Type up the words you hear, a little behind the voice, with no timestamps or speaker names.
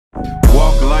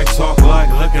mic talk like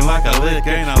looking like a lick.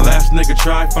 Ain't a last nigga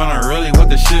try finding really what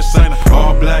the shit saying.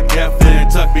 All black F then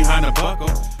tucked behind the buckle.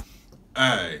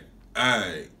 Ay,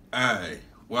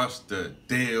 what's the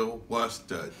deal? What's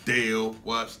the deal?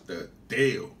 What's the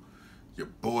deal? Your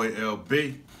boy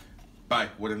LB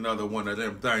back with another one of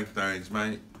them things,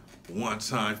 man. One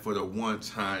time for the one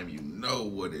time, you know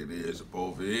what it is up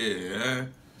over here, huh?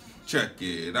 Check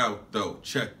it out, though.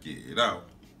 Check it out.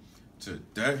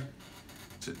 Today,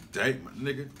 my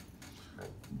nigga,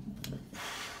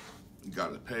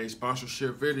 got a paid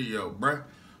sponsorship video, bruh.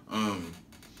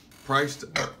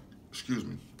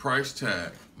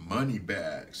 PriceTag money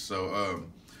bag. So,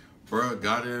 bruh,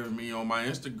 got me on my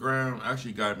Instagram.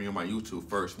 Actually, got me on my YouTube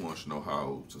first. Wants to know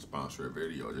how to sponsor a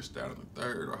video, just that on the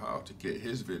third, or how to get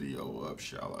his video up,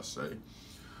 shall I say?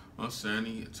 I'm saying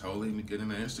he told him to get in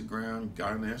the Instagram.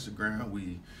 Got in the Instagram.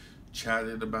 We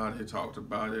chatted about it, talked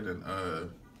about it, and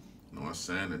you know what I'm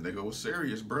saying? The nigga was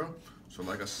serious, bro. So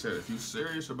like I said, if you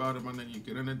serious about it, my nigga, you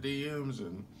get in the DMs, and you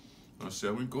know what I'm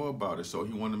saying, we go about it. So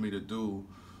he wanted me to do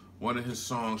one of his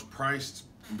songs, PriceTag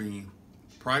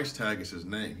is his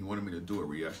name. He wanted me to do a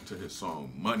reaction to his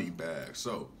song, Money Bag.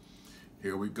 So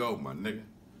here we go, my nigga.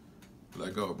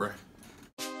 Let go, bruh.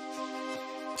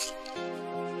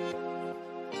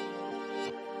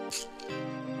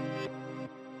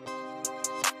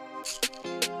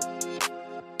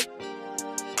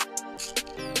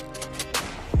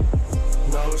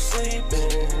 No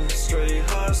sleeping, straight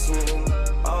hustling,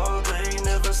 all day,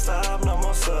 never stop, no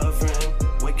more suffering.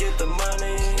 We get the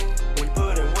money, we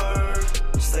put in work,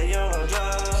 stay on our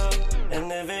job, and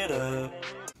live it up.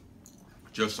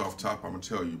 Just off top, I'm gonna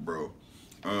tell you, bro.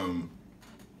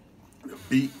 The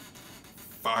beat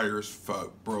fire as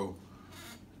fuck, bro.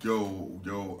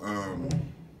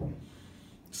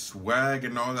 Swag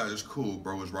and all that is cool,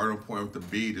 bro. It's right on point with the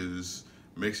beat, is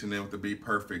mixing in with the beat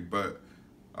perfect, but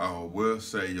I will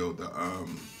say, the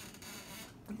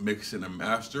mixing and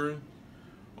mastering,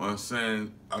 what I'm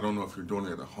saying, I don't know if you're doing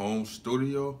it at a home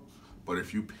studio, but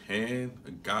if you paying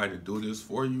a guy to do this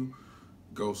for you,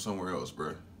 go somewhere else,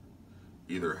 bro.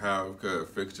 Either have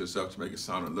fix this up to make it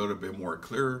sound a little bit more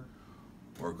clearer,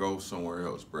 or go somewhere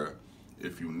else, bro.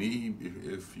 If you need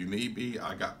be,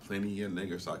 I got plenty of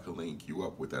niggas I can link you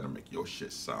up with that and make your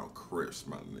shit sound crisp,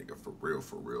 my nigga, for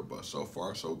real. But so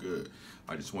far, so good.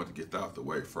 I just want to get that out the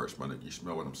way first, my nigga. You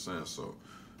smell what I'm saying? So,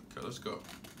 okay, let's go.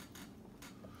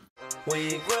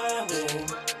 We grinding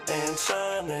and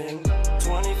shining,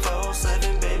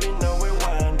 24/7, baby, no we're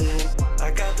winding.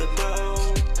 I got the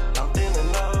dough, I'm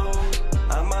feeling low,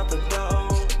 I'm out the door,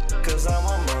 cause I'm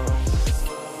on road.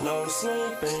 No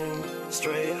sleeping,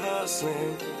 straight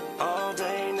hustling, all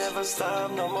day, never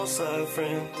stop, no more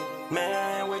suffering.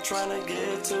 Man, we're trying to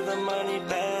get to the money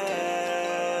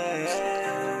bag.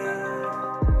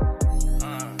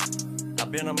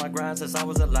 I've been on my grind since I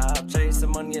was alive, chasing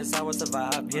money is how I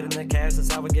survive, getting the cash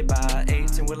is how I get by,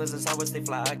 18 wheelers is how I stay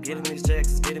fly, getting these checks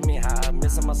is getting me high,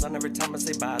 missing my son every time I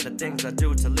say bye, the things I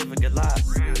do to live a good life.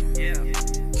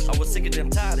 I was sick of them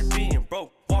tired of being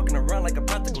broke, walking around like a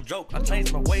practical joke. I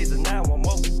changed my ways and now I'm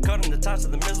woke, cutting the ties to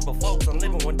the miserable folks. I'm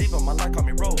living one deep on my life, call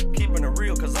me road, keeping it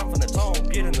real cause I'm from the tone,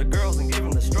 getting the girls and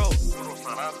giving the stroke.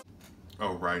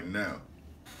 Oh, right now,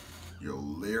 your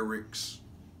lyrics,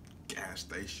 gas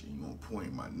station, you on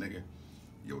point, my nigga.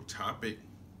 Your topic,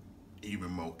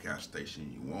 even more gas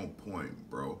station, you on point,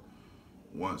 bro.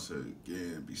 Once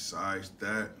again, besides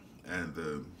that, and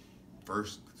the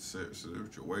first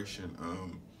situation,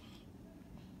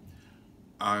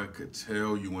 I could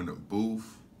tell you in the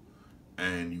booth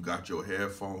and you got your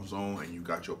headphones on and you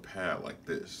got your pad like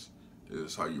this. This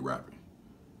is how you rapping.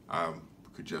 I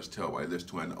could just tell by this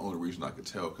too, and the only reason I could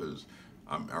tell because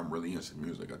I'm really into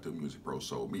music. I do music, bro.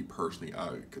 So me personally,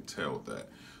 I could tell that.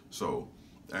 So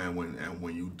and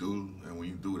when you do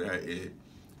that, it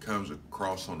comes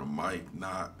across on the mic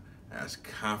not as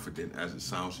confident as it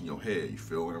sounds in your head. You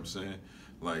feel what I'm saying?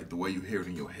 Like the way you hear it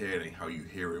in your head ain't how you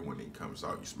hear it when it comes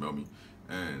out. You smell me?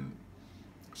 And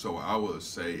so what I would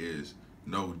say is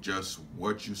know just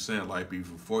what you saying. Like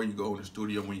before you go in the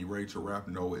studio, when you're ready to rap,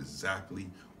 know exactly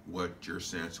what you're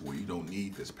saying to where you don't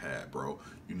need this pad, bro.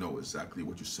 You know exactly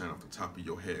what you're saying off the top of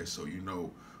your head. So you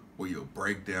know where your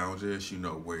breakdowns is, you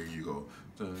know where you go,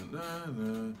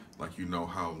 like you know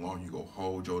how long you go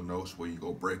hold your notes, where you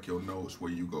go break your notes,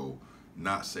 where you go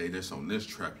not say this on this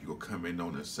track, you go come in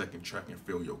on the second track and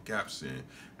fill your gaps in.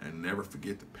 And never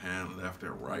forget to pan left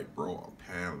and right, bro.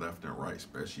 Pan left and right,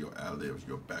 especially your ad-libs,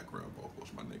 your background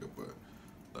vocals, my nigga. But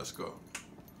let's go.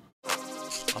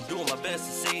 I'm doing my best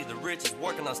to see the riches,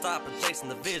 working on stopping, chasing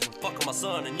the vision. Fuck on my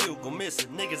son and you, go miss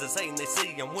it. Niggas is hating, they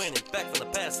see I'm winning. Back from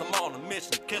the past, I'm on a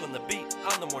mission, killing the beat.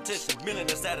 I'm the mortician,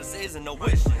 millionaire status isn't no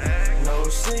wish. No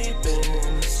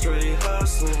sleeping, straight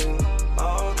hustling,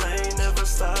 all day, never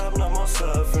stop, no more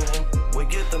suffering. We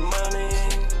get the money,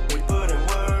 we put in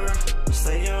work,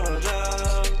 stay on our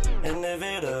job and live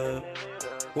it up.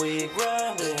 We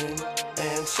grinding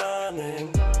and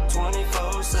shining,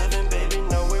 24/7, baby,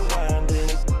 know we're winding.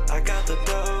 I got the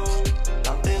dough,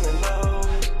 I'm feeling low,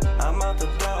 I'm out the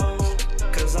door,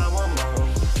 cause I want more.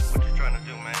 What you trying to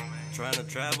do, man? Trying to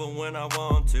travel when I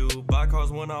want to, buy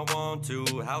cars when I want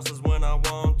to, houses when I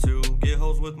want to, get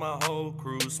hoes with my whole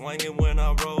crew, swinging when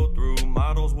I roll through,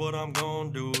 models what I'm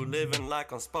gonna do, living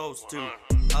like I'm supposed to.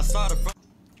 I started from...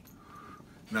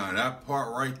 Now that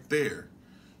part right there,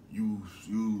 you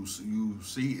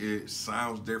see it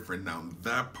sounds different. Now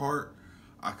that part,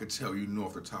 I could tell you know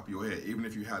off the top of your head, even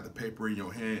if you had the paper in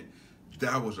your hand,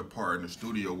 that was a part in the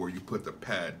studio where you put the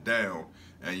pad down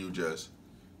and you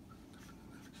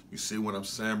see what I'm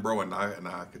saying, bro? And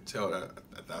I could tell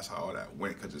that's how that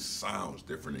went, because it sounds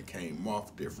different, it came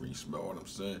off different. You smell what I'm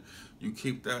saying? You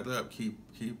keep that up, keep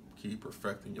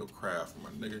perfecting your craft,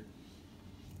 my nigga.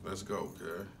 Let's go,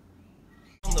 okay?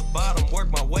 From the bottom, work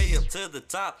my way up to the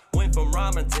top. Went from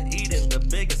ramen to eating the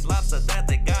biggest lobster that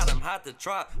they got. I'm hot to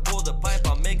try. Pull the pipe,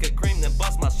 I'll make a cream, then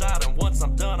bust my shot. And once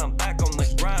I'm done, I'm back on the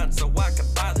grind so I can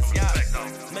buy this yacht.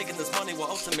 Making this money will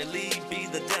ultimately be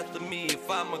the death of me. If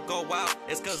I'ma go out,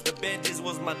 it's cause the Benjis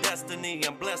was my destiny.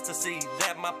 I'm blessed to see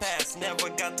that my past never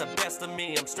got the best of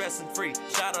me. I'm stressing free.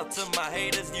 Shout out to my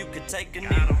haters, you could take a knee.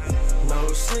 No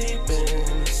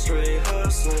sleeping, straight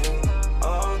hustling,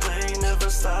 all day, never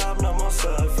stop, no more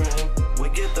suffering. We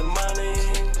get the money,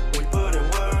 we put in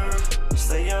work,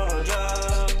 stay on our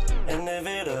job and live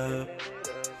it up.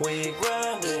 We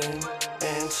grinding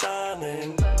and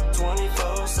shining,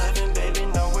 24/7, baby,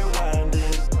 know we're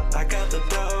winding. I got the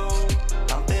dough,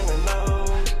 I'm feeling low,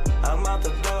 I'm out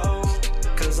the door,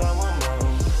 cause I want more.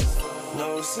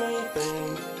 No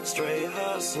sleeping, straight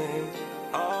hustling,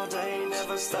 all day,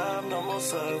 never stop, no more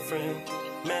suffering.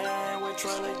 Man, we're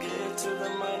trying to get to the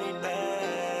money back.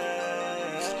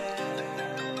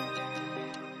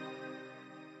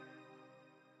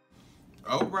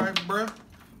 All right, bruh.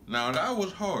 Now that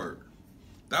was hard.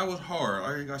 That was hard.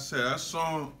 Like I said, that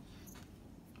song,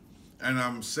 and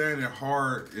I'm saying it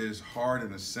hard is hard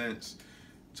in a sense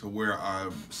to where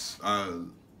I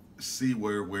see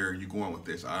where you going with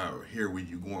this. I hear where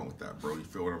you going with that, bro. You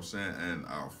feel what I'm saying? And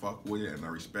I'll fuck with it and I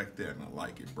respect that and I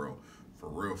like it, bro. For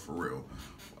real, for real.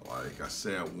 Like I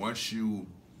said, once you,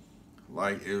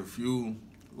 like, if you,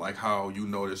 like how you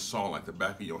know this song like the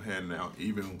back of your hand now,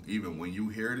 even when you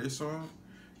hear this song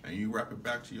and you rap it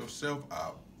back to yourself,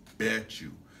 I bet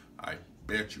you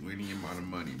any amount of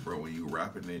money, bro, when you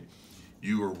rapping it,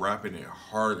 you are rapping it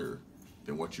harder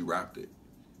than what you rapped it.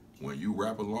 When you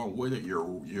rap along with it,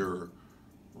 you're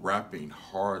rapping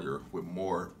harder with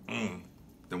more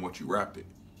than what you rapped it.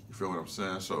 You feel what I'm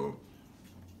saying? So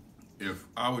if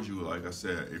I was you, like I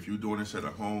said, if you're doing this at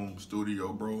a home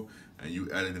studio, bro, and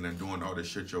you editing and doing all this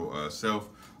shit yourself,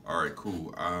 all right,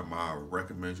 cool. I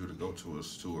recommend you to go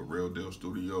to a real deal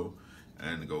studio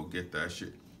and go get that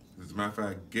shit. As a matter of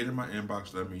fact, get in my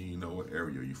inbox, let me know what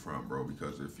area you from, bro,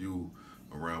 because if you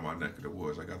around my neck of the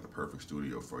woods, I got the perfect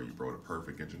studio for you, bro, the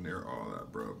perfect engineer, all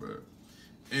that, bro. But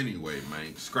anyway,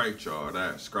 man, scrape y'all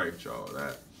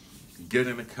that. Get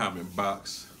in the comment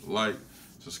box, like,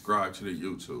 subscribe to the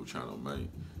YouTube channel, man.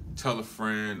 Tell a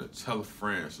friend,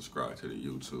 subscribe to the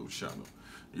YouTube channel.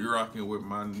 You're rocking with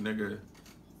my nigga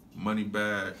Money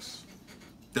Bags.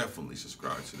 Definitely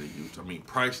subscribe to the YouTube. I mean,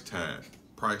 PriceTag.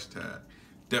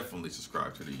 Definitely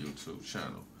subscribe to the YouTube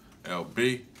channel.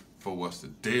 LB for What's the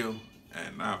Deal,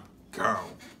 and I'm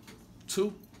gone.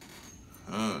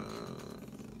 200.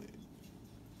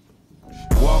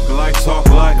 Walk like, talk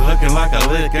like, looking like a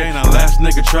lick. Ain't a last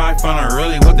nigga try, find out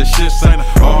really what the shit saying.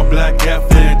 All black, yeah,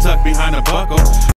 fit and tucked behind a buckle.